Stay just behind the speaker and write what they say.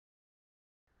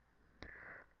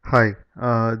Hi,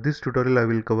 this tutorial I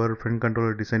will cover front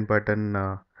controller design pattern,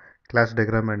 class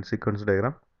diagram and sequence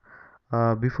diagram.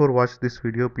 Before watch this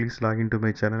video, please log into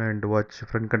my channel and watch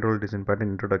front controller design pattern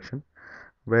introduction,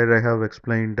 where I have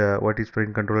explained what is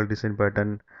front controller design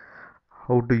pattern,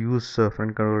 how to use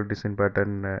front controller design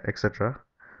pattern, etc.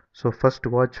 So first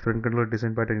watch front controller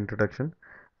design pattern introduction,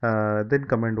 then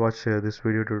come and watch this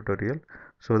video tutorial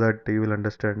so that you will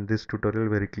understand this tutorial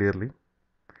very clearly.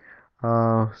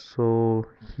 So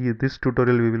here this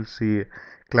tutorial we will see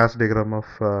class diagram of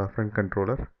front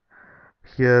controller.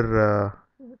 Here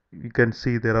you can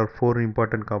see there are four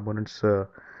important components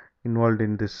involved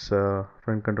in this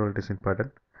front controller design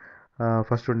pattern.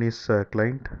 First one is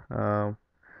client,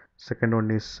 second one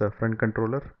is front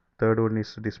controller, third one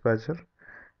is dispatcher,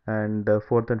 and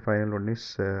fourth and final one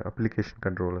is application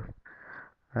controller.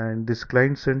 And this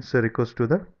client sends a request to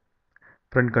the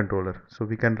front controller. So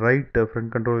we can write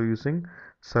front controller using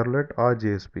servlet or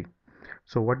JSP.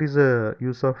 So what is the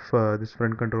use of this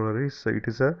front controller is it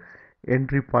is a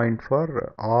entry point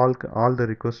for all the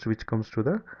requests which comes to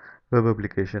the web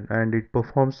application, and it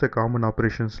performs the common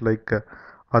operations like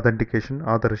authentication,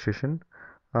 authorization,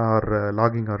 or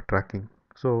logging or tracking.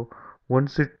 So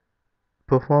once it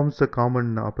performs the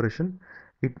common operation,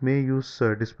 it may use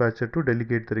dispatcher to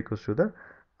delegate the request to the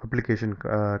application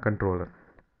controller.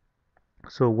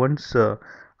 So once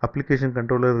application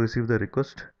controller receive the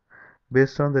request,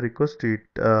 based on the request it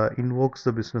invokes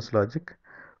the business logic,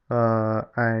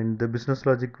 and the business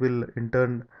logic will in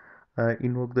turn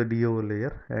invoke the DO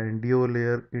layer, and DO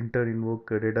layer in turn invoke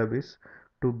a database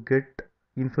to get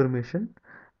information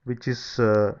which is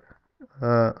uh,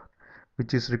 uh,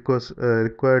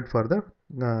 required for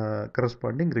the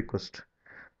corresponding request.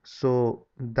 So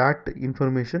that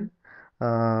information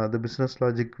the business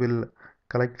logic will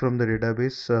collect from the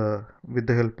database with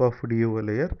the help of DO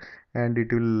layer, and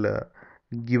it will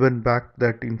given back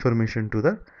that information to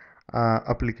the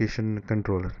application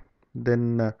controller.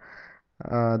 Then the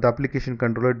application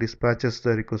controller dispatches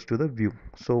the request to the view.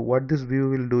 So what this view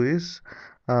will do is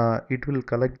it will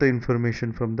collect the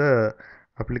information from the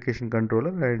application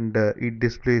controller, and it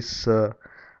displays in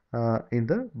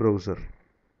the browser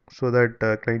so that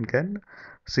client can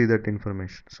see that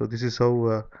information. So this is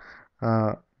how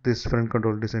this front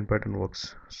control design pattern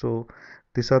works. So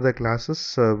these are the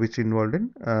classes which involved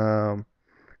in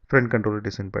front controller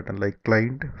design pattern, like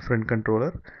client, front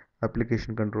controller,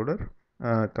 application controller,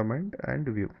 command, and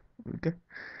view. Okay,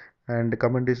 and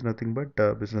command is nothing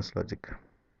but business logic.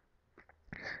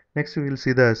 Next we will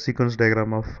see the sequence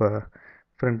diagram of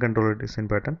front controller design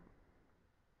pattern.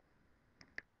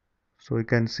 So you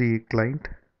can see client,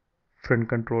 front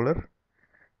controller,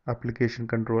 application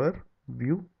controller,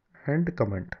 view, and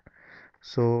command.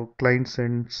 So client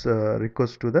sends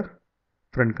request to the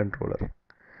front controller.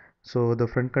 So the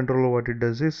front controller, what it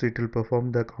does is it will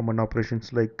perform the common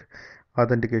operations like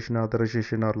authentication,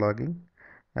 authorization, or logging,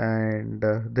 and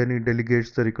then it delegates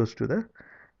the request to the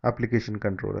application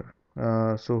controller.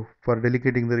 So for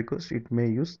delegating the request, it may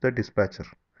use the dispatcher.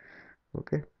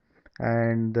 Okay,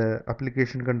 and the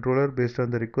application controller, based on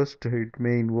the request, it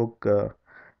may invoke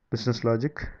business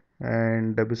logic,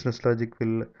 and the business logic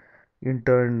will in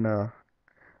turn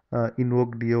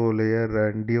invoke DO layer,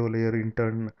 and DO layer in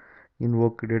turn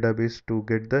invoke database to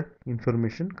get the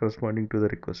information corresponding to the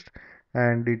request,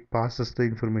 and it passes the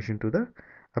information to the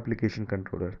application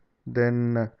controller.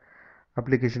 Then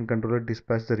application controller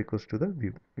dispatch the request to the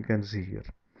view. You can see here.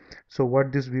 So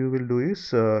what this view will do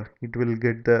is it will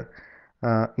get the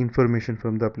information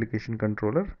from the application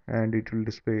controller, and it will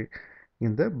display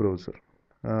in the browser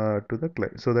to the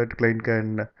client, so that client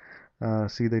can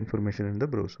see the information in the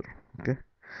browser. Okay,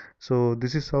 so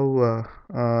this is how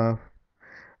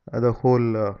the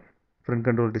whole front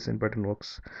control design pattern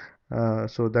works.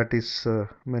 So that is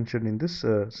mentioned in this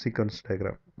sequence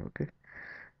diagram. Okay,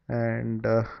 and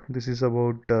this is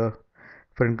about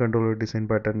front controller design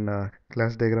pattern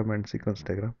class diagram and sequence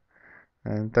diagram.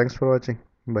 And thanks for watching.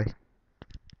 Bye.